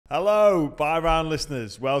Hello, Bye Round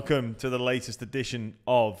listeners. Welcome to the latest edition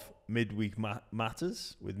of Midweek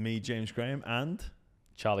Matters with me, James Graham, and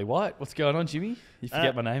Charlie White. What's going on, Jimmy? You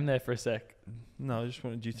forget my name there for a sec. No, I just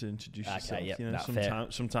wanted you to introduce yourself. Yep. You know,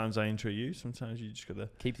 sometimes I intro you. Sometimes you just gotta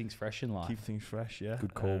keep things fresh in life. Keep things fresh. Yeah.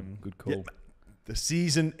 Good call. Good call. Yeah, the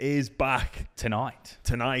season is back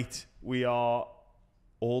tonight. We are.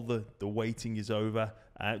 All the waiting is over.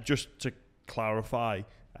 Just to clarify.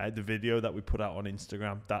 The video that we put out on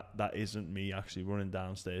Instagram, that isn't me actually running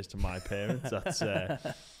downstairs to my parents. That's I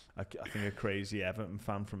think a crazy Everton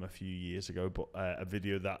fan from a few years ago, but a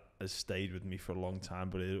video that has stayed with me for a long time.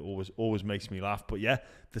 But it always makes me laugh. But yeah,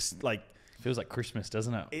 this feels like Christmas,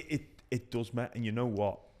 doesn't it? It does, Matt. And you know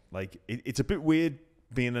what? It's a bit weird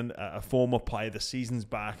being a former player. The season's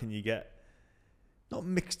back, and you get not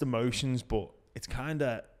mixed emotions, but it's kind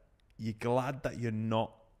of you're glad that you're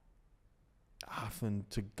not having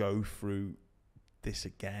to go through this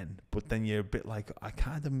again, but then you're a bit like, I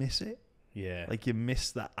kind of miss it. Yeah. Like you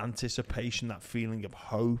miss that anticipation, that feeling of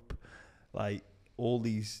hope, like all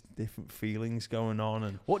these different feelings going on.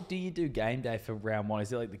 And what do you do game day for round one?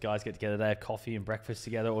 Is it like the guys get together, they have coffee and breakfast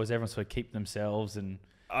together, or does everyone sort of keep themselves? And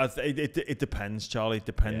it depends, Charlie. It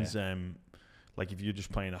depends. Yeah. Like if you're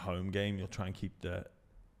just playing a home game, you'll try and keep the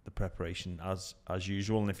preparation as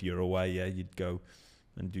usual, and if you're away, yeah, you'd go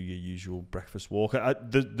and do your usual breakfast walk.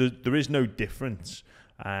 There is no difference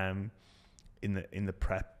in the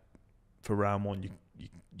prep for round one.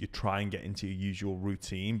 You try and get into your usual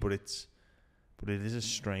routine, but it is a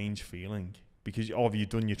strange feeling because you've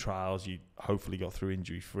done your trials, you hopefully got through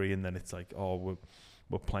injury free, and then it's like, oh,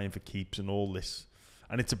 we're playing for keeps and all this,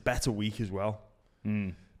 and it's a better week as well.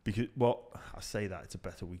 Because I say that it's a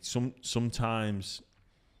better week. Sometimes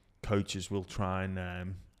coaches will try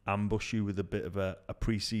and ambush you with a bit of a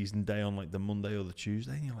pre-season day on like the Monday or the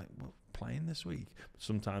Tuesday, and you're like, well, playing this week. But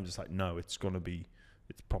sometimes it's like, no, it's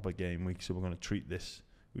proper game week, so we're going to treat this.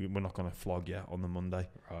 We're not going to flog you on the Monday.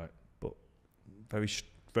 Right. But very,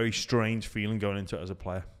 very strange feeling going into it as a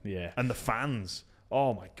player. Yeah. And the fans,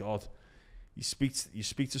 oh my God. You speak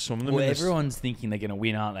to some of them. Well, everyone's thinking they're going to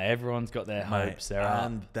win, aren't they? Everyone's got their hopes.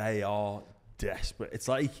 They are desperate.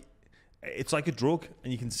 It's like a drug,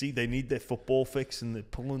 and you can see they need their football fix, and they're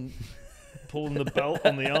pulling the belt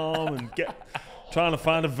on the arm and trying to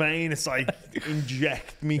find a vein. It's like,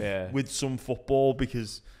 inject me with some football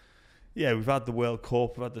because, yeah, we've had the World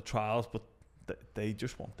Cup, we've had the trials, but they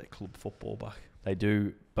just want their club football back. They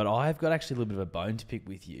do, but I've got actually a little bit of a bone to pick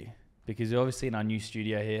with you because obviously in our new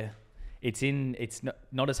studio here, it's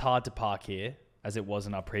not as hard to park here as it was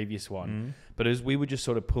in our previous one, but as we were just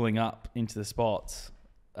sort of pulling up into the spots.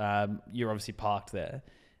 You're obviously parked there,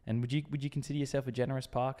 and would you consider yourself a generous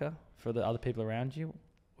parker for the other people around you,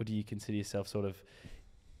 or do you consider yourself sort of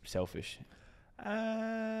selfish?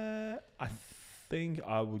 I think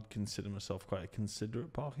I would consider myself quite a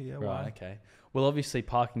considerate parker. Yeah, right. Why? Okay. Well, obviously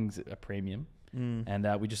parking's a premium, and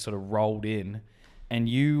we just sort of rolled in, and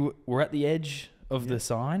you were at the edge of the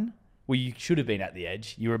sign. Well, you should have been at the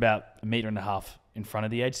edge. You were about 1.5 meters in front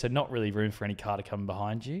of the edge, so not really room for any car to come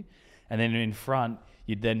behind you. And then in front,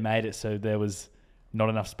 you'd then made it so there was not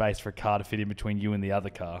enough space for a car to fit in between you and the other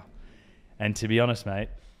car. And to be honest, mate,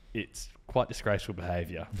 it's quite disgraceful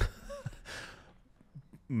behaviour.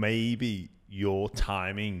 Maybe your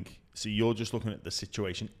timing. So you're just looking at the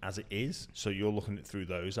situation as it is. So you're looking at it through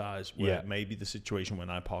those eyes. Where maybe the situation when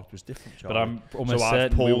I parked was different, Charlie. But I'm almost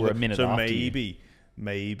certain we were a minute after you.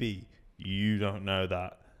 Maybe you don't know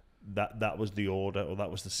that was the order or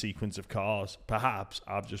that was the sequence of cars. Perhaps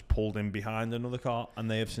I've just pulled in behind another car and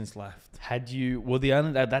they have since left.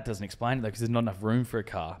 That doesn't explain it though, because there's not enough room for a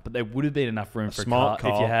car. But there would have been enough room for a smart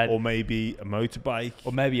car if you had, or maybe a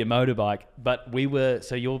motorbike, But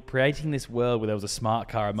you're creating this world where there was a smart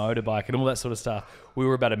car, a motorbike, and all that sort of stuff. We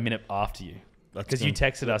were about a minute after you. Because you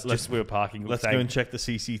texted us just we were parking. Let's go and check the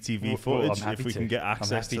CCTV footage if we can get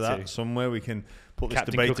access to that somewhere. We can put this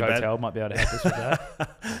Captain debate Cook to bed. Hotel might be able to help us with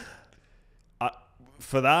that.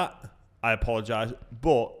 For that, I apologise.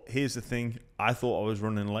 But here's the thing: I thought I was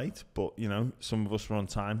running late, but some of us were on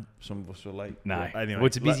time, some of us were late. No, anyway, well,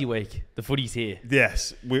 it's a busy week. The footy's here.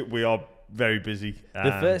 Yes, we are very busy.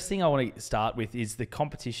 The first thing I want to start with is the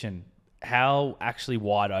competition. How actually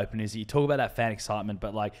wide open is it? You talk about that fan excitement,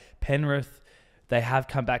 but like Penrith. They have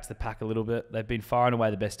come back to the pack a little bit. They've been far and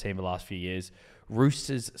away the best team the last few years.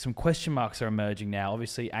 Roosters, some question marks are emerging now.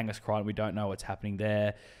 Obviously, Angus Crichton, we don't know what's happening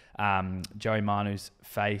there. Joey Manu's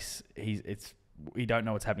face, we don't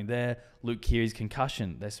know what's happening there. Luke Keary's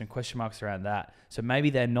concussion, there's some question marks around that. So maybe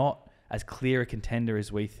they're not as clear a contender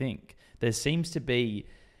as we think. There seems to be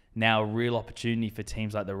now a real opportunity for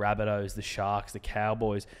teams like the Rabbitohs, the Sharks, the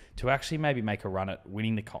Cowboys to actually maybe make a run at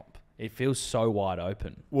winning the comp. It feels so wide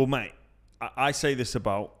open. Well, mate, I say this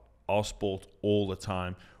about our sport all the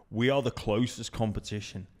time. We are the closest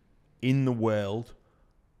competition in the world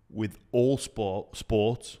with all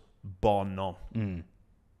sports, bar none. Mm.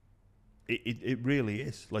 It really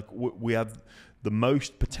is. Like, we have the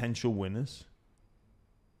most potential winners,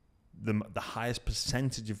 the highest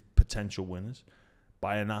percentage of potential winners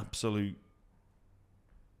by an absolute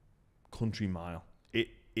country mile. It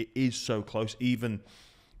is so close. Even,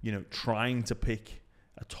 trying to pick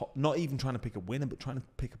a top, not even trying to pick a winner, but trying to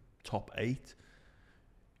pick a top 8.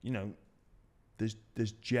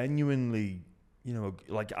 There's genuinely,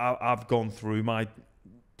 like I've gone through my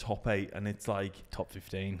top 8 and it's like top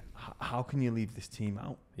 15. How can you leave this team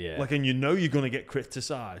out? Yeah. Like, and you're going to get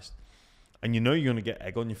criticised, and you're going to get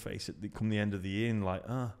egg on your face come the end of the year, and like,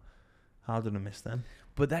 how did I miss them?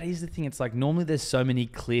 But that is the thing. It's like normally there's so many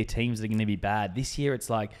clear teams that are going to be bad. This year it's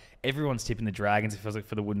like everyone's tipping the Dragons, it feels like,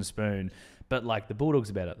 for the wooden spoon. But like the Bulldogs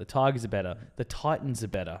are better, the Tigers are better, the Titans are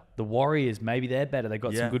better, the Warriors, maybe they're better. They've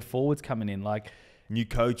got some good forwards coming in. Like, new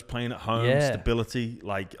coach playing at home, stability,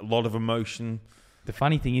 like a lot of emotion. The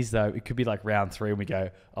funny thing is though, it could be like round 3 and we go,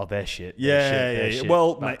 oh, they're shit. Yeah.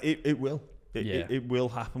 Well, mate, it will. It will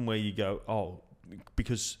happen where you go,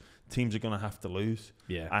 because teams are going to have to lose.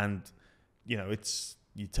 Yeah. And,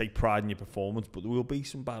 you take pride in your performance, but there will be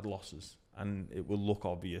some bad losses and it will look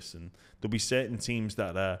obvious. And there'll be certain teams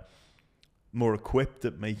that are more equipped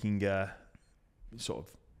at making a sort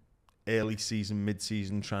of early season,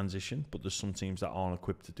 mid-season transition, but there's some teams that aren't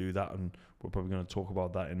equipped to do that, and we're probably going to talk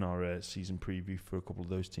about that in our season preview for a couple of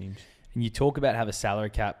those teams. And you talk about how the salary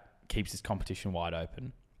cap keeps this competition wide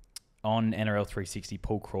open. On NRL 360,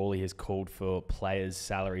 Paul Crawley has called for players'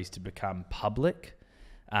 salaries to become public,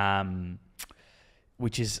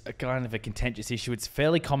 which is a kind of a contentious issue. It's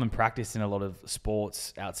fairly common practice in a lot of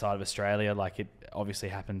sports outside of Australia. Like, it obviously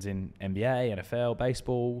happens in NBA, NFL,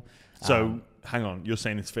 baseball. So, hang on. You're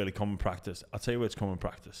saying it's fairly common practice. I'll tell you where it's common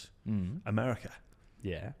practice. America.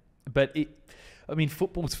 Yeah. But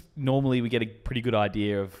football's normally we get a pretty good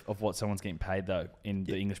idea of what someone's getting paid, though, in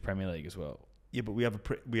the English Premier League as well. Yeah, but we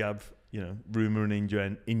have rumour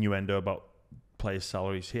and innuendo about players'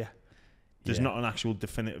 salaries here. There's not an actual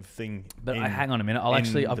definitive thing. But hang on a minute.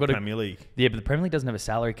 I've got the Premier League. Yeah, but the Premier League doesn't have a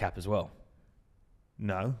salary cap as well.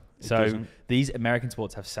 No. So these American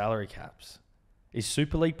sports have salary caps. Is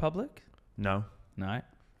Super League public? No. I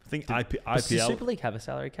think Does IPL. Super League have a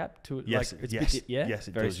salary cap? Yes. Yes,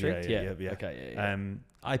 it Very does. Strict? Yeah. Okay.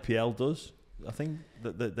 IPL does. I think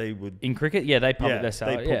that they would in cricket. Yeah, they publish their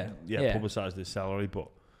salary. publicise their salary, but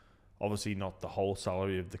obviously not the whole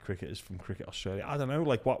salary of the cricketers from Cricket Australia. I don't know.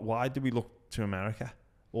 Like, why do we look to America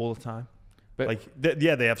all the time? But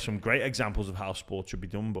they have some great examples of how sport should be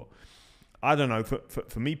done, but I don't know.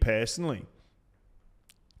 For me personally,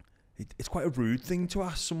 it's quite a rude thing to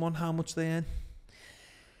ask someone how much they earn.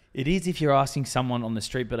 It is if you're asking someone on the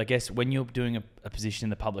street, but I guess when you're doing a position in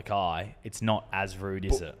the public eye, it's not as rude,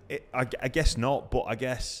 is it? I guess not, but I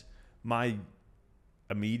guess my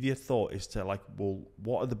immediate thought is to, like, well,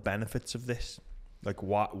 what are the benefits of this? Like,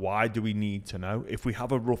 why do we need to know? If we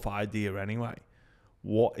have a rough idea anyway,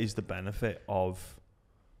 what is the benefit of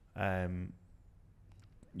the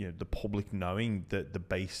public knowing the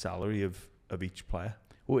base salary of each player?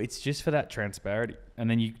 Well, it's just for that transparency. And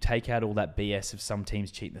then you take out all that BS of some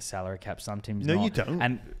teams cheating the salary cap, some teams not. No, you don't.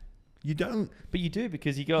 And you don't. But you do,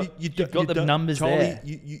 because you've got the numbers Charlie,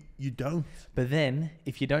 there. You don't. But then,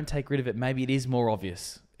 if you don't take rid of it, maybe it is more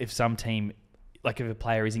obvious if some team, like if a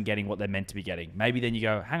player isn't getting what they're meant to be getting. Maybe then you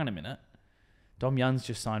go, hang on a minute. Dom Young's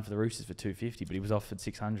just signed for the Roosters for $250, but he was offered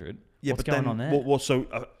 $600. Yeah, what's going on there?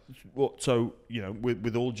 So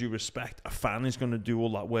with all due respect, a fan is going to do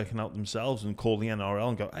all that working out themselves and call the NRL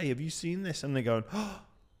and go, "Hey, have you seen this?" And they're going, "Oh,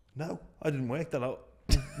 no, I didn't work that out.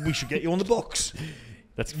 We should get you on the books."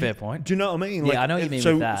 That's a fair point. Do you know what I mean? Yeah, I know what you mean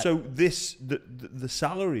with that. So the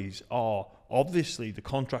salaries are obviously, the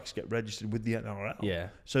contracts get registered with the NRL. Yeah.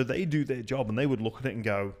 So they do their job, and they would look at it and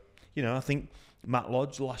go, I think Matt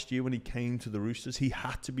Lodge last year when he came to the Roosters, he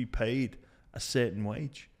had to be paid a certain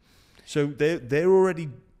wage. So they're already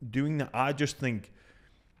doing that. I just think,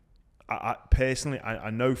 I personally, I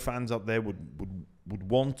know fans out there would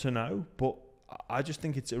want to know, but I just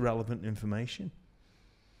think it's irrelevant information.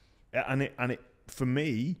 And it for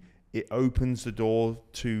me, it opens the door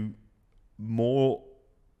to more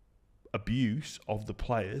abuse of the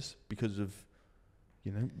players because of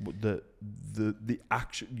the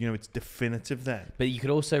action. It's definitive then. But you could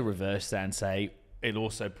also reverse that and say, it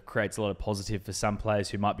also creates a lot of positive for some players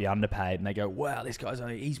who might be underpaid, and they go, "Wow, this guy's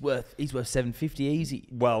he's worth $750 easy."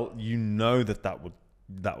 Well,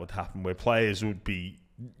 that would happen where players would be,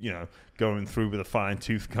 going through with a fine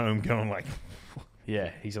tooth comb, going like,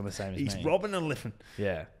 "Yeah, he's on the same as me. He's robbing a living."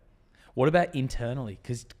 Yeah. What about internally?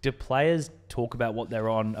 Because do players talk about what they're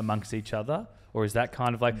on amongst each other, or is that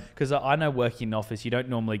kind of like? Because I know working in office, you don't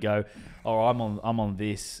normally go, "Oh, I'm on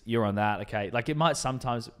this, you're on that." Okay, like it might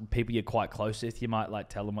sometimes people you're quite close with, you might like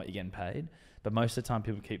tell them what you're getting paid, but most of the time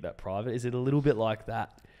people keep that private. Is it a little bit like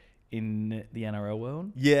that in the NRL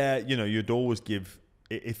world? Yeah, you'd always give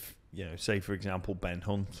if say for example Ben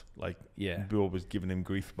Hunt, like we're always giving him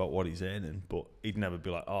grief about what he's earning, but he'd never be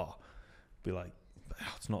like,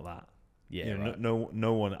 it's not that. Yeah, right.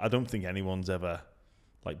 No one. I don't think anyone's ever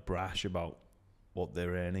like brash about what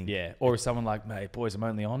they're earning. Yeah, or someone like, "Mate, boys, I'm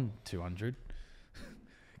only on 200.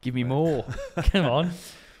 Give me more." Come on.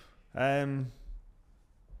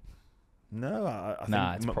 No, I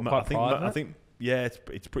it's think, quite private. I think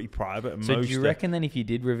it's pretty private. And so do you reckon then if you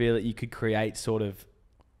did reveal it, you could create sort of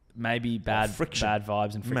maybe bad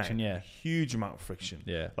vibes and friction? Mate, yeah, huge amount of friction.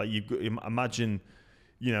 Yeah, like you imagine,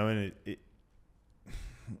 and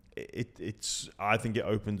it's. I think it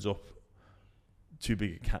opens up too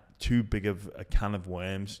big of a can of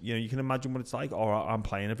worms. You can imagine what it's like. Oh, I'm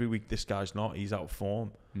playing every week. This guy's not. He's out of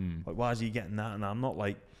form. Like, why is he getting that? And I'm not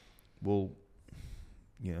like, well,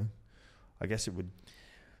 I guess it would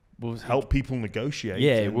help people negotiate.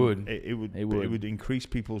 Yeah, it would. It would increase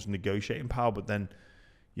people's negotiating power. But then,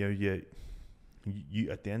 you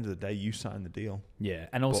at the end of the day, you sign the deal. Yeah,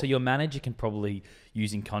 and also your manager can probably,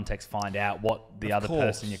 using context, find out what the other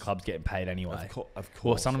person in your club's getting paid anyway. Of course.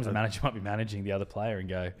 Well, sometimes the manager might be managing the other player and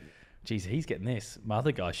go, "Geez, he's getting this. My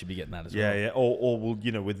other guy should be getting that as well." Yeah. Or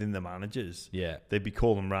within the managers, they'd be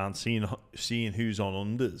calling around, seeing who's on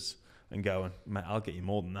unders and going, "Mate, I'll get you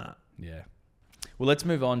more than that." Yeah. Well, let's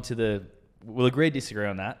move on to we'll agree to disagree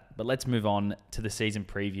on that, but let's move on to the season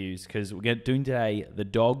previews, because we're doing today the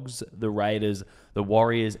Dogs, the Raiders, the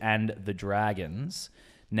Warriors, and the Dragons.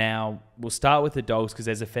 Now, we'll start with the Dogs because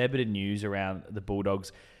there's a fair bit of news around the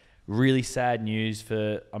Bulldogs. Really sad news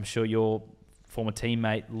for, I'm sure, your former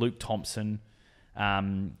teammate, Luke Thompson.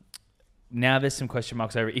 Now there's some question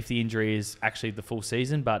marks over if the injury is actually the full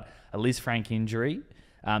season, but a Liz Frank injury.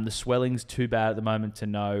 The swelling's too bad at the moment to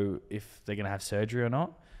know if they're going to have surgery or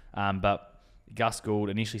not. But Gus Gould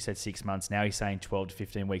initially said 6 months. Now he's saying 12 to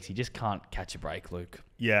 15 weeks. He just can't catch a break, Luke.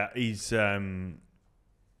 Yeah, he's had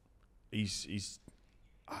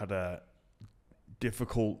a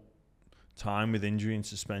difficult time with injury and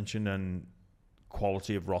suspension and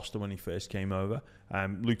quality of roster when he first came over.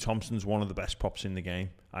 Luke Thompson's one of the best props in the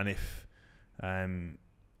game, and if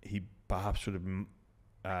he perhaps would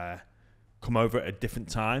have come over at a different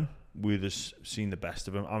time, we'd have seen the best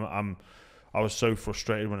of him. I was so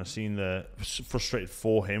frustrated when frustrated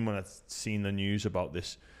for him when I seen the news about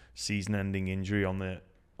this season-ending injury on the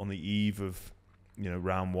eve of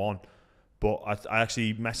round one. But I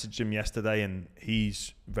actually messaged him yesterday, and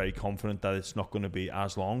he's very confident that it's not going to be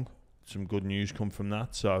as long. Some good news come from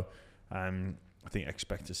that, so I think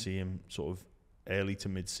expect to see him sort of early to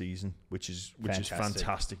mid-season, which is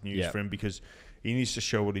fantastic news for him, because he needs to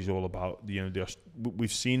show what he's all about.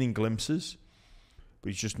 We've seen in glimpses, but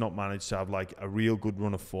he's just not managed to have like a real good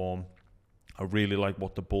run of form. I really like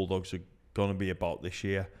what the Bulldogs are going to be about this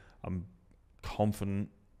year. I'm confident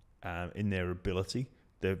in their ability.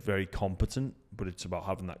 They're very competent, but it's about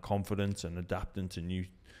having that confidence and adapting to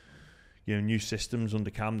new systems under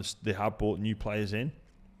Cam. They have brought new players in,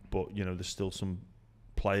 but there's still some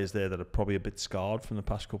players there that are probably a bit scarred from the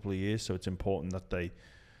past couple of years. So it's important that they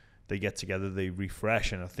get together, they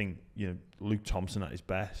refresh, and I think Luke Thompson at his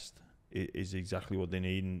best is exactly what they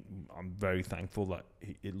need, and I'm very thankful that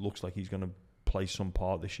it looks like he's going to play some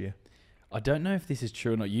part this year. I don't know if this is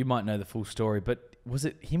true or not. You might know the full story, but was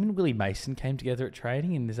it him and Willie Mason came together at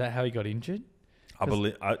training, and is that how he got injured? I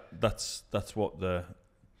believe that's what the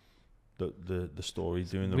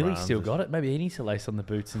story's doing. Willie still got it. Maybe he needs to lace on the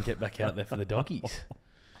boots and get back out there for the doggies.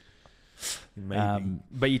 Maybe.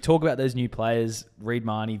 But you talk about those new players: Reid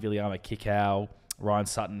Marnie, Viliama Kikau, Ryan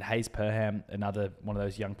Sutton, Hayes Perham, another one of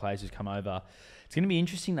those young players who's come over. It's going to be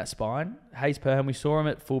interesting, that spine. Hayes Perham, we saw him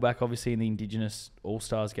at fullback, obviously, in the Indigenous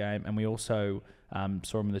All-Stars game, and we also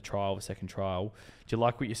saw him in the second trial. Do you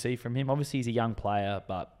like what you see from him? Obviously, he's a young player,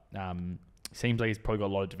 but seems like he's probably got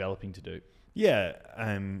a lot of developing to do. Yeah,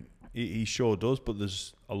 he sure does, but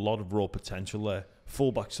there's a lot of raw potential there.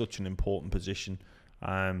 Fullback's such an important position.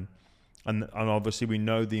 And obviously, we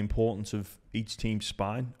know the importance of each team's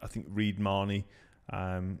spine. I think Reid Marnie,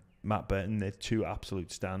 Matt Burton, they're two absolute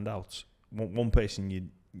standouts. one person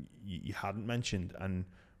you hadn't mentioned and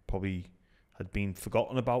probably had been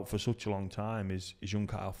forgotten about for such a long time is young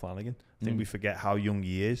Kyle Flanagan. I think we forget how young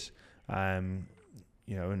he is, and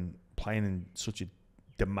playing in such a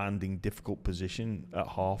demanding, difficult position at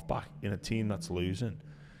halfback in a team that's losing.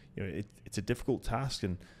 It's a difficult task,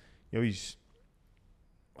 and he's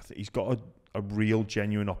got a real,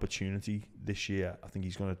 genuine opportunity this year. I think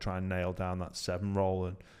he's going to try and nail down that 7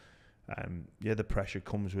 role, and the pressure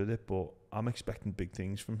comes with it. But I'm expecting big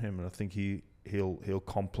things from him, and I think he'll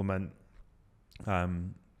complement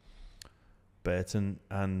Burton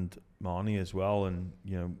and Marnie as well, and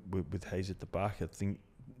with Hayes at the back, I think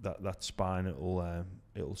that spine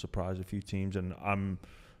it'll surprise a few teams, and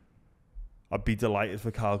I'd be delighted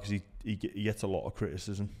for Kyle because he gets a lot of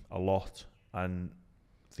criticism, and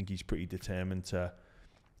I think he's pretty determined to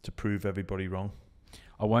prove everybody wrong.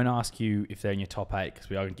 I won't ask you if they're in your top 8 because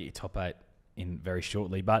we are going to get your top 8 in very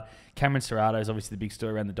shortly. But Cameron Serrato is obviously the big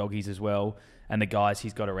story around the Doggies as well, and the guys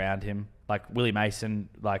he's got around him. Like Willie Mason,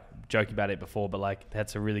 like joking about it before, but like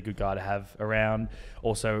that's a really good guy to have around.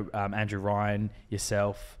 Also, Andrew Ryan,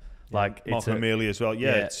 yourself, like Malcolm Amelia as well.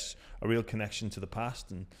 Yeah, it's a real connection to the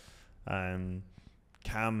past, and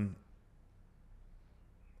Cam.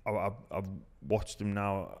 I've watched him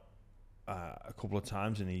now a couple of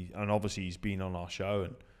times, and obviously he's been on our show,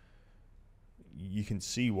 and you can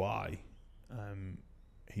see why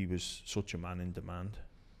he was such a man in demand.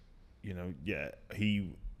 He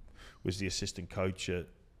was the assistant coach at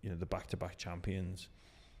the back-to-back champions,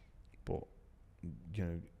 but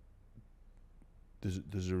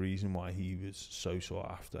there's a reason why he was so sought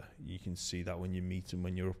after. You can see that when you meet him,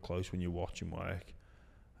 when you're up close, when you watch him work,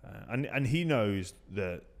 and he knows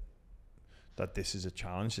that this is a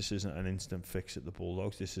challenge. This isn't an instant fix at the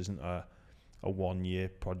Bulldogs. This isn't a 1-year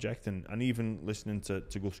project. And even listening to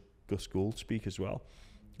Gus Gould speak as well,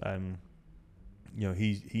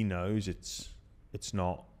 he knows it's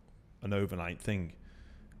not an overnight thing,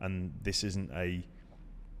 and this isn't an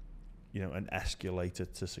escalator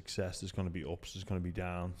to success. There's going to be ups, there's going to be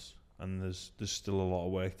downs, and there's still a lot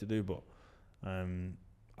of work to do. But I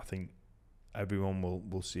think everyone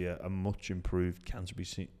will see a much improved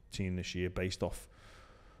Canterbury team this year based off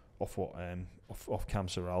Cam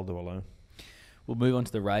Serraldo alone. We'll move on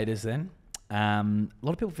to the Raiders then. A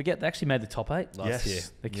lot of people forget they actually made the top 8 last year.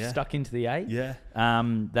 They stuck into the 8. Yeah.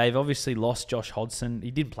 They've obviously lost Josh Hodgson.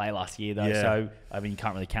 He did play last year though, so I mean you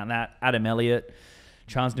can't really count that. Adam Elliott,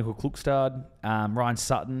 Charles Nickel-Klukstad, Ryan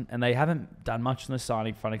Sutton, and they haven't done much on the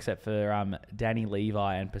signing front except for Danny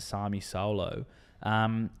Levi and Pasami Solo.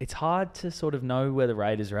 It's hard to sort of know where the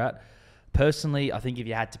Raiders are at. Personally, I think if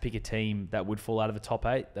you had to pick a team that would fall out of the top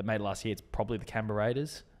 8 that made it last year, it's probably the Canberra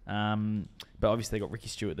Raiders. But obviously they got Ricky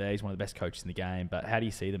Stewart there. He's one of the best coaches in the game. But how do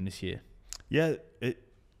you see them this year? Yeah,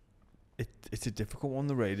 it's a difficult one,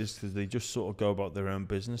 the Raiders, because they just sort of go about their own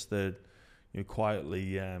business. They're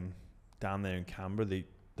quietly down there in Canberra. They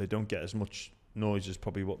don't get as much noise as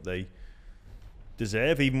probably what they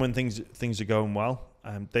deserve, even when things are going well.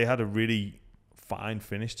 They had a really fine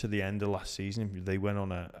finish to the end of last season. They went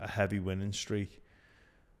on a heavy winning streak.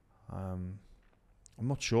 I'm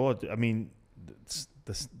not sure. I mean,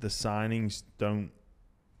 the signings don't.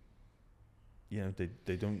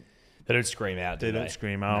 They don't scream out. They don't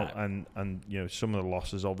scream out, no. And some of the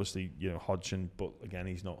losses, obviously, Hodgson, but again,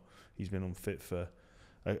 he's not. He's been unfit for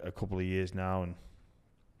a couple of years now, and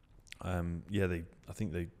I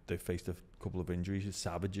think they faced a couple of injuries.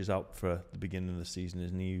 Savage is out for the beginning of the season,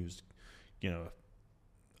 isn't he? He was,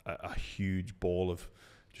 a huge ball of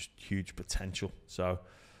just huge potential. So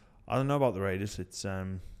I don't know about the Raiders. It's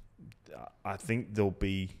I think they'll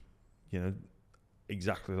be,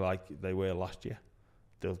 exactly like they were last year.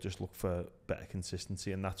 They'll just look for better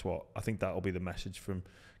consistency, and that's what I think that'll be the message from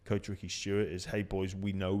Coach Ricky Stewart is, hey boys,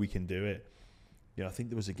 we know we can do it. I think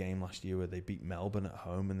there was a game last year where they beat Melbourne at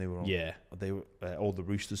home, and they were on, they were the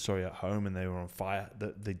Roosters, at home, and they were on fire.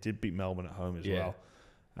 They did beat Melbourne at home as well.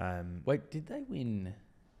 Wait, did they win?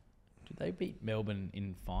 Did they beat Melbourne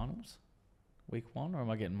in finals? Week 1, or am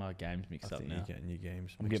I getting my games mixed up now? You're getting your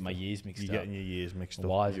games. I'm getting my years mixed up. You're getting your years mixed up.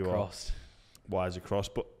 Wires crossed. Wires across.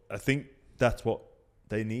 But I think that's what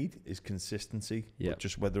they need is consistency. Yep. But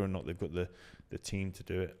just whether or not they've got the team to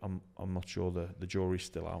do it, I'm not sure. The jury's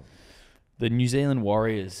still out. The New Zealand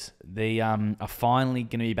Warriors, they are finally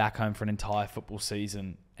going to be back home for an entire football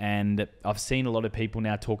season. And I've seen a lot of people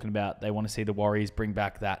now talking about they want to see the Warriors bring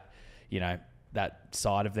back that, that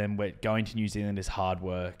side of them where going to New Zealand is hard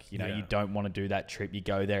work. You don't want to do that trip. You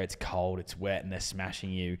go there, it's cold, it's wet, and they're smashing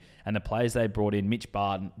you. And the players they brought in, Mitch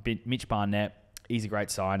Barnett, he's a great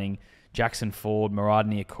signing. Jackson Ford, Murad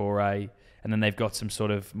Niokore, And then they've got some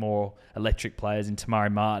sort of more electric players in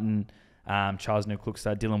Tamari Martin, Charles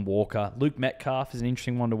Nukluxar, Dylan Walker. Luke Metcalf is an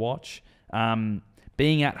interesting one to watch.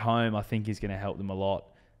 Being at home, I think, is going to help them a lot.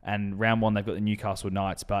 And round 1, they've got the Newcastle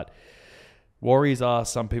Knights. But Warriors are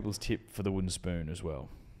some people's tip for the wooden spoon as well.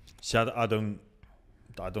 So I don't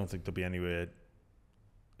think they'll be anywhere.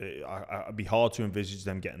 It'd be hard to envisage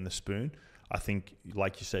them getting the spoon. I think,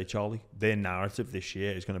 like you say, Charlie, their narrative this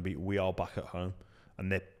year is going to be, we are back at home.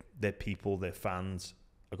 And their people, their fans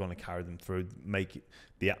are going to carry them through, make it,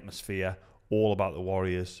 the atmosphere all about the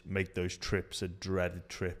Warriors, make those trips a dreaded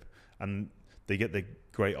trip. And they get the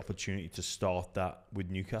great opportunity to start that with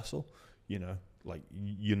Newcastle. You know, like,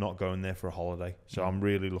 you're not going there for a holiday. So I'm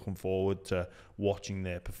really looking forward to watching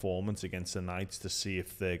their performance against the Knights to see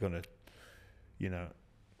if they're going to, you know,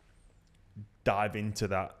 dive into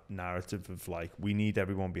that narrative of, like, we need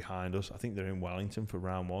everyone behind us. I think they're in Wellington for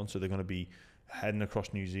round 1, so they're going to be heading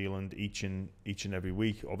across New Zealand each and every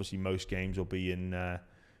week. Obviously, most games will be in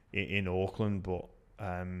Auckland, but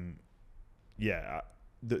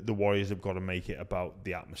the Warriors have got to make it about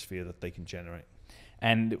the atmosphere that they can generate.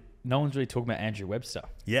 And no one's really talking about Andrew Webster.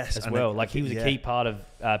 Yes, as well. Like, he was a key part of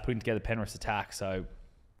putting together Penrith's attack. So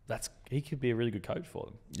he could be a really good coach for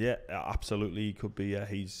them. Yeah, absolutely, he could be. Yeah,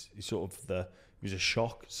 he's sort of he was a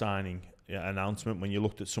shock signing announcement when you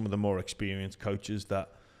looked at some of the more experienced coaches that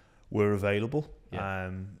were available. Yeah.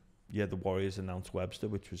 The Warriors announced Webster,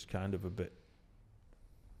 which was kind of a bit,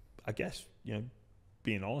 I guess, you know,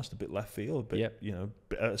 being honest, a bit left field, but you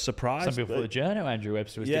know, surprise. Some people thought the journeyman Andrew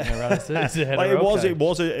Webster was getting around as a like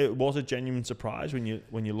it was a genuine surprise when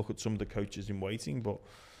you look at some of the coaches in waiting, but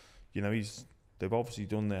you know, they've obviously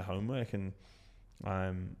done their homework, and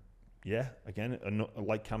again,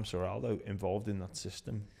 like Cam Serraldo, involved in that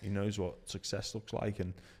system. He knows what success looks like,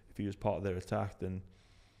 and if he was part of their attack, then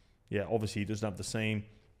obviously he doesn't have the same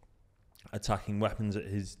attacking weapons at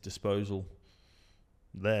his disposal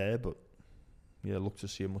there, but look to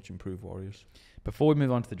see a much improved Warriors. Before we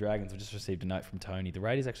move on to the Dragons, we just received a note from Tony. The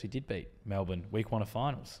Raiders actually did beat Melbourne week 1 of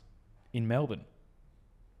finals in Melbourne.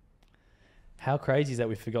 How crazy is that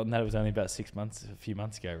we've forgotten that it was only about a few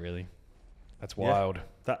months ago, really? That's wild.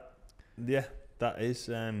 That is,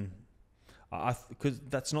 because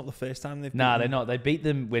that's not the first time they've they're not. They beat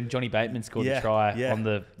them when Johnny Bateman scored a try on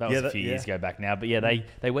that was a few years ago back now. But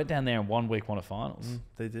they went down there and won week 1 of finals.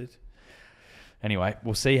 They did. Anyway,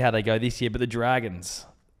 we'll see how they go this year. But the Dragons,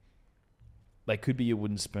 they could be a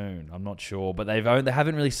wooden spoon. I'm not sure. But they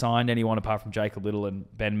haven't really signed anyone apart from Jacob Little and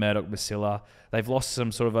Ben Murdoch-Masila. They've lost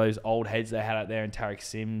some sort of those old heads they had out there in Tarek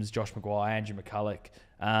Sims, Josh Maguire, Andrew McCulloch.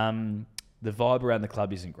 The vibe around the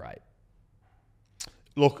club isn't great.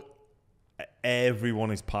 Look, everyone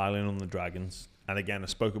is piling on the Dragons. And again, I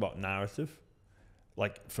spoke about narrative.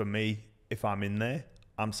 Like, for me, if I'm in there,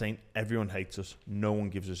 I'm saying everyone hates us. No one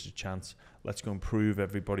gives us a chance. Let's go and prove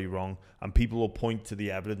everybody wrong. And people will point to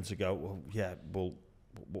the evidence and go,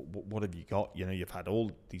 what have you got? You know, you've had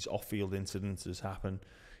all these off-field incidences happen.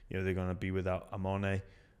 You know, they're going to be without Amone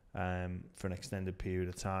for an extended period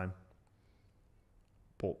of time.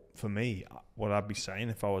 But for me, what I'd be saying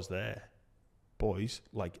if I was there, boys,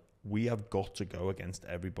 like, we have got to go against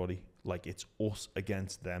everybody. Like, it's us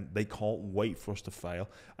against them. They can't wait for us to fail.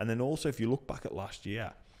 And then also, if you look back at last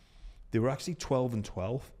year, they were actually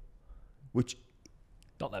 12-12, which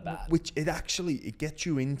not that bad. Which it gets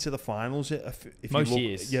you into the finals. If most you look,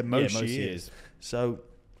 years, most years. So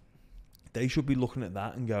they should be looking at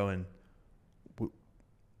that and going,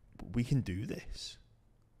 we can do this.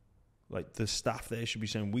 Like, the staff there should be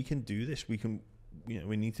saying, we can do this. We can,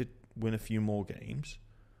 we need to win a few more games,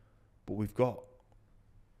 but we've got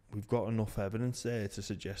enough evidence there to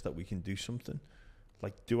suggest that we can do something.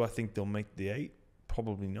 Like, do I think they'll make the 8?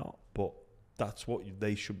 Probably not, but that's what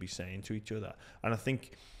they should be saying to each other. And I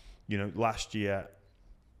think, last year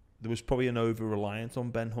there was probably an over-reliance on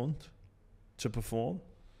Ben Hunt to perform.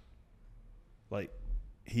 Like,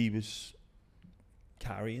 he was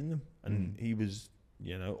carrying them, and he was,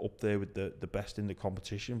 up there with the best in the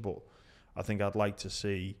competition. But I think I'd like to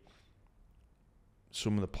see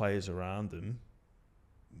some of the players around him,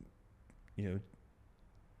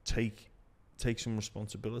 take some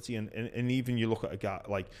responsibility, and even you look at a guy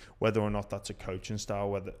like whether or not that's a coaching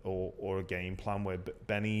style, or a game plan where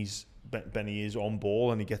Benny is on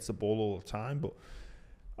ball and he gets the ball all the time. But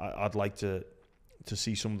I'd like to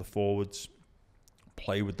see some of the forwards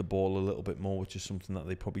play with the ball a little bit more, which is something that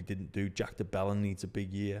they probably didn't do. Jack DeBellin needs a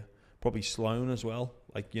big year. Probably Sloan as well.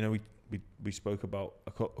 Like, we spoke about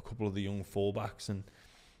a couple of the young fullbacks,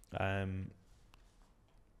 and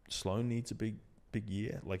Sloan needs a big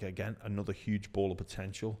year. Like, again, another huge ball of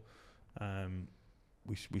potential.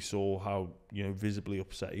 we saw how visibly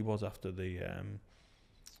upset he was after the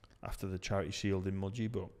Charity Shield in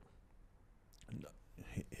Mudgee, but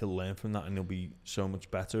he'll learn from that and he'll be so much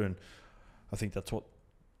better. And I think that's what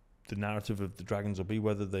the narrative of the Dragons will be.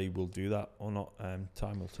 Whether they will do that or not,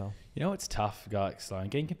 time will tell. It's tough, guys. Sloan,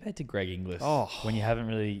 getting compared to Greg Inglis when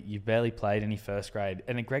you've barely played any first grade.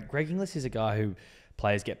 And Greg Inglis is a guy who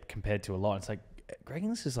players get compared to a lot. It's like Greg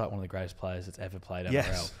Inglis is like one of the greatest players that's ever played NRL.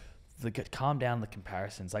 Yes. Calm down the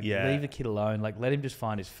comparisons. Leave the kid alone. Let him just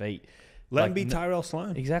find his feet. Let him be Tyrell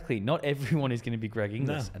Sloan. Exactly. Not everyone is going to be Greg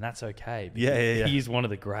Inglis, and that's okay. Yeah. He is one of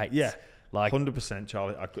the greats. Yeah. 100%,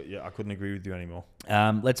 Charlie. I couldn't agree with you anymore.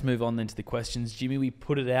 Let's move on then to the questions. Jimmy, we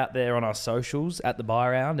put it out there on our socials at the buy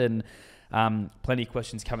round, and plenty of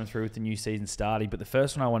questions coming through with the new season starting. But the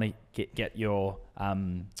first one I want to get your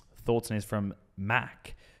thoughts on is from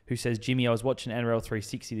Mac, who says, Jimmy, I was watching NRL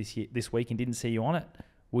 360 this week and didn't see you on it.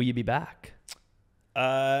 Will you be back?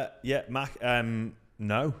 Yeah, Mac.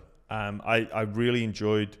 No. I really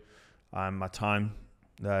enjoyed my time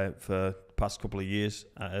there for the past couple of years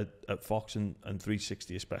at Fox and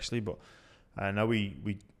 360 especially, but no, we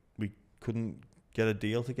couldn't get a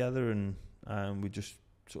deal together, and we just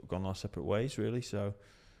sort of gone our separate ways really. So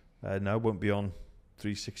no, won't be on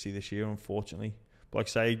 360 this year, unfortunately. But like I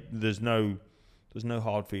say, there's no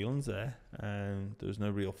hard feelings there, and there was no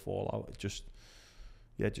real fallout. It just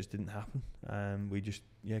didn't happen. We just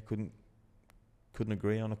couldn't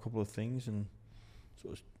agree on a couple of things and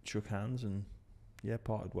sort of shook hands and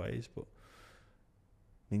parted ways. But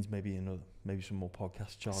means maybe some more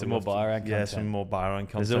podcasts, Charlie. Some more buy round content. Yeah, some more buy round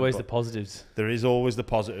content. There's always the positives. There is always the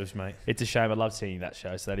positives, mate. It's a shame. I love seeing that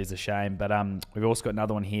show, so that is a shame. But we've also got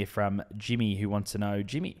another one here from Jimmy, who wants to know,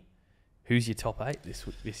 Jimmy, who's your top 8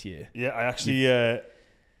 this year? Yeah, I actually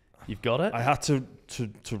you've got it. I had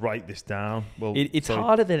to write this down. Well, it's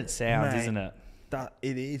harder than it sounds, mate, isn't it? That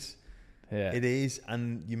it is. Yeah, it is,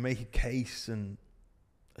 and you make a case, and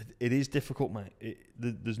it is difficult, mate.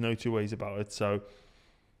 There's no two ways about it. So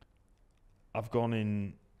I've gone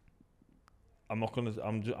in. I'm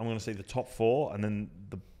gonna say the top 4, and then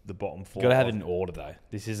the bottom 4. You got to have it in order, though.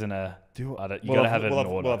 This isn't a. You got to have it in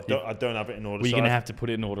order. I don't have it in order. Well, you're gonna have to put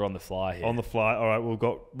it in order on the fly here. On the fly. All right. We've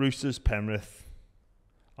got Roosters, Penrith.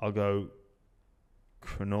 I'll go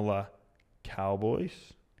Cronulla,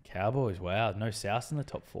 Cowboys. Cowboys. Wow, no South in the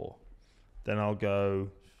top 4. Then I'll go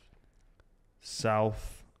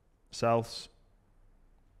Souths,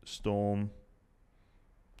 Storm,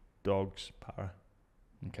 Dogs, Para.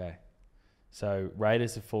 Okay. So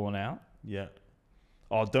Raiders have fallen out. Yeah.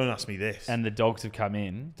 Oh, don't ask me this. And the Dogs have come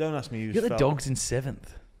in. Don't ask me who's You got the Dogs in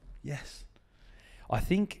 7th. Yes. I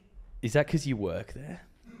think, is that because you work there?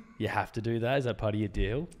 You have to do that? Is that part of your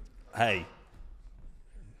deal? Hey.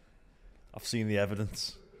 I've seen the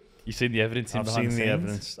evidence. You've seen the evidence in behind the scenes? I've seen the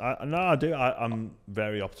evidence. No, I do. I'm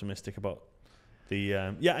very optimistic about the...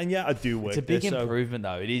 I do work. It's a big there, improvement,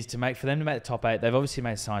 though. It is for them to make the top 8. They've obviously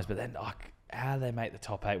made signs, but then how do they make the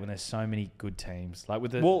top 8 when there's so many good teams?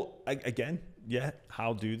 Again,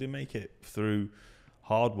 how do they make it? Through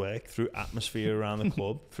hard work, through atmosphere around the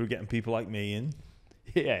club, through getting people like me in.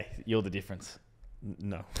 Yeah, you're the difference.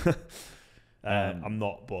 No. I'm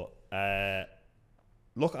not, but...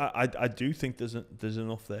 Look, I do think there's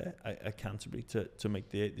enough there at Canterbury to make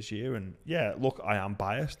the 8 this year. And look, I am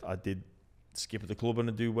biased. I did skip the club and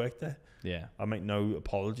I do work there. Yeah. I make no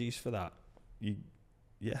apologies for that. You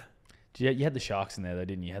had the Sharks in there though,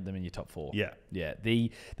 didn't you? You had them in your top 4. Yeah. Yeah.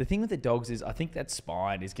 The thing with the Dogs is I think that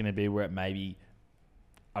spine is going to be where it maybe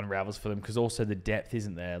unravels for them, because also the depth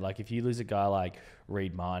isn't there. Like if you lose a guy like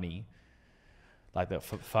Reid Marnie, like that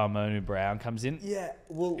Farmonu Brown comes in. Yeah.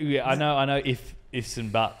 Well. Yeah, I know. Ifs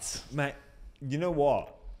and buts, mate. You know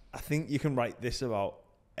what? I think you can write this about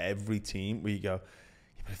every team where you go,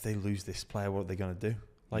 but if they lose this player, what are they going to do?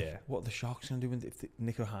 What are the Sharks going to do if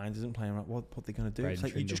Nico Hines isn't playing right? What are they going to do? It's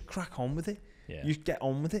like you just crack on with it. Yeah. You just get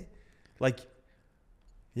on with it.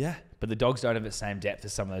 Yeah. But the Dogs don't have the same depth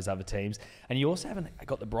as some of those other teams, and you also haven't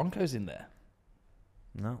got the Broncos in there.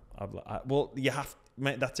 No, you have,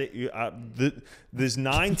 mate. That's it. There's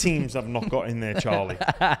 9 teams I've not got in there, Charlie.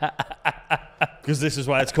 Because this is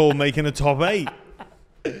why it's called making a top 8.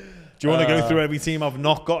 Do you want to go through every team I've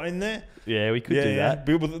not got in there? Yeah, we could do that.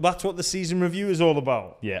 But that's what the season review is all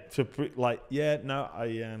about. Yeah. I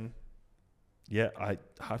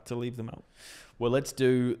have to leave them out. Well, let's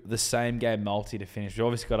do the same game multi to finish. We've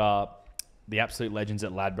obviously got the absolute legends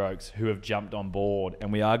at Ladbrokes who have jumped on board,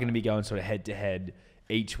 and we are going to be going sort of head to head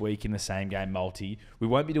each week in the same game multi. We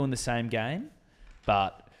won't be doing the same game,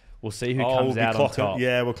 but we'll see who comes out on top.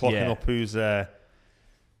 Yeah, we're clocking up who's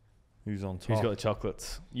Who's on top? Who's got the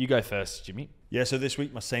chocolates? You go first, Jimmy. Yeah, so this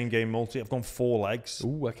week, my same game multi. I've gone 4 legs.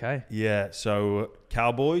 Ooh, okay. Yeah, so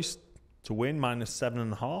Cowboys to win,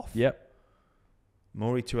 -7.5. Yep.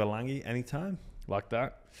 Murray to Alangi anytime. Like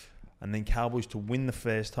that. And then Cowboys to win the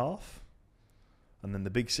first half. And then the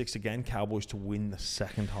big 6 again, Cowboys to win the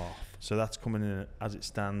second half. So that's coming in as it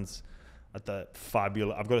stands at the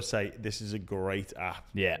fabulous. I've got to say, this is a great app.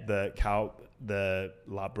 Yeah. The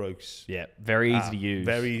Ladbrokes. Yeah. Very easy to use.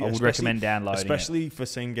 I would recommend downloading especially for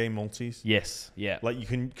same game multis. Yes. Yeah. Like you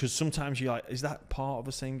can, because sometimes you're like, is that part of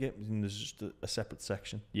a same game? And there's just a separate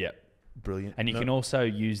section. Yeah. Brilliant. And you can also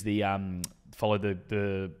use the follow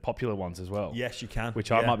the popular ones as well. Yes, you can.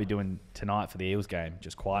 Which I might be doing tonight for the Eels game,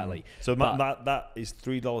 just quietly. So that is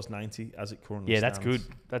 $3.90 as it currently stands. That's good.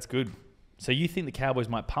 That's good. So you think the Cowboys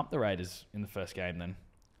might pump the Raiders in the first game then?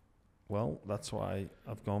 Well, that's why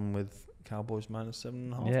I've gone with Cowboys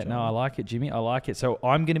 -7.5. Yeah, no, I like it, Jimmy. I like it. So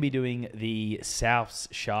I'm going to be doing the Souths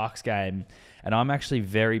Sharks game, and I'm actually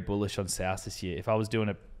very bullish on Souths this year. If I was doing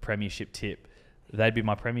a premiership tip, they'd be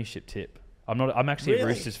my premiership tip. I'm actually a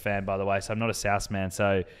Roosters fan, by the way, so I'm not a Souths man.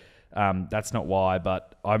 So that's not why,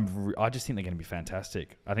 but I just think they're going to be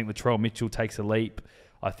fantastic. I think Latrell Mitchell takes a leap.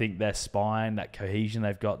 I think their spine, that cohesion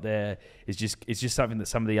they've got there, it's just something that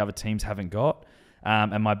some of the other teams haven't got.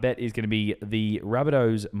 And my bet is going to be the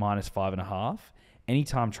Rabbitohs -5.5.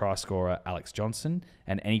 Anytime try scorer Alex Johnson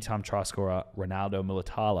and anytime try scorer Ronaldo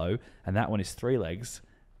Militalo, and that one is 3 legs,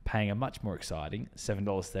 paying a much more exciting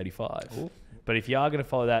 $7.35. Ooh. But if you are going to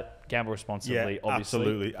follow that, gamble responsibly. Obviously,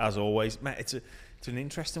 absolutely, as always, Matt. It's an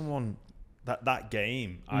interesting one. That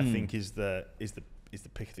game, I think, is the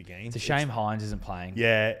pick of the game. It's a shame Hines isn't playing.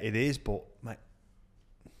 Yeah, it is. But mate,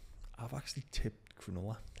 I've actually tipped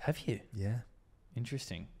Cronulla. Have you? Yeah.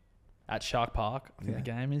 Interesting. At Shark Park, I think the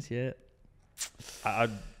game is. Yeah.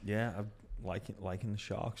 I'm liking the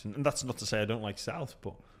Sharks, and that's not to say I don't like South,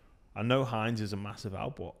 but I know Hines is a massive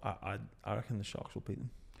out, but I reckon the Sharks will beat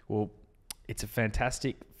them. Well, it's a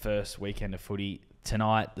fantastic first weekend of footy.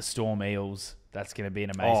 Tonight, the Storm Eels. That's going to be an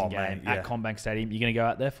amazing game at Combank Stadium. You're going to go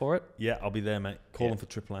out there for it? Yeah, I'll be there, mate. Calling for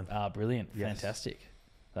Triple M. Brilliant. Yes. Fantastic.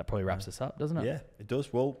 That probably wraps us up, doesn't it? Yeah, it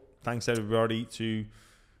does. Well, thanks everybody to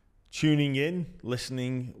tuning in,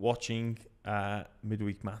 listening, watching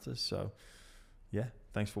Midweek Matters. So, yeah,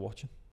 thanks for watching.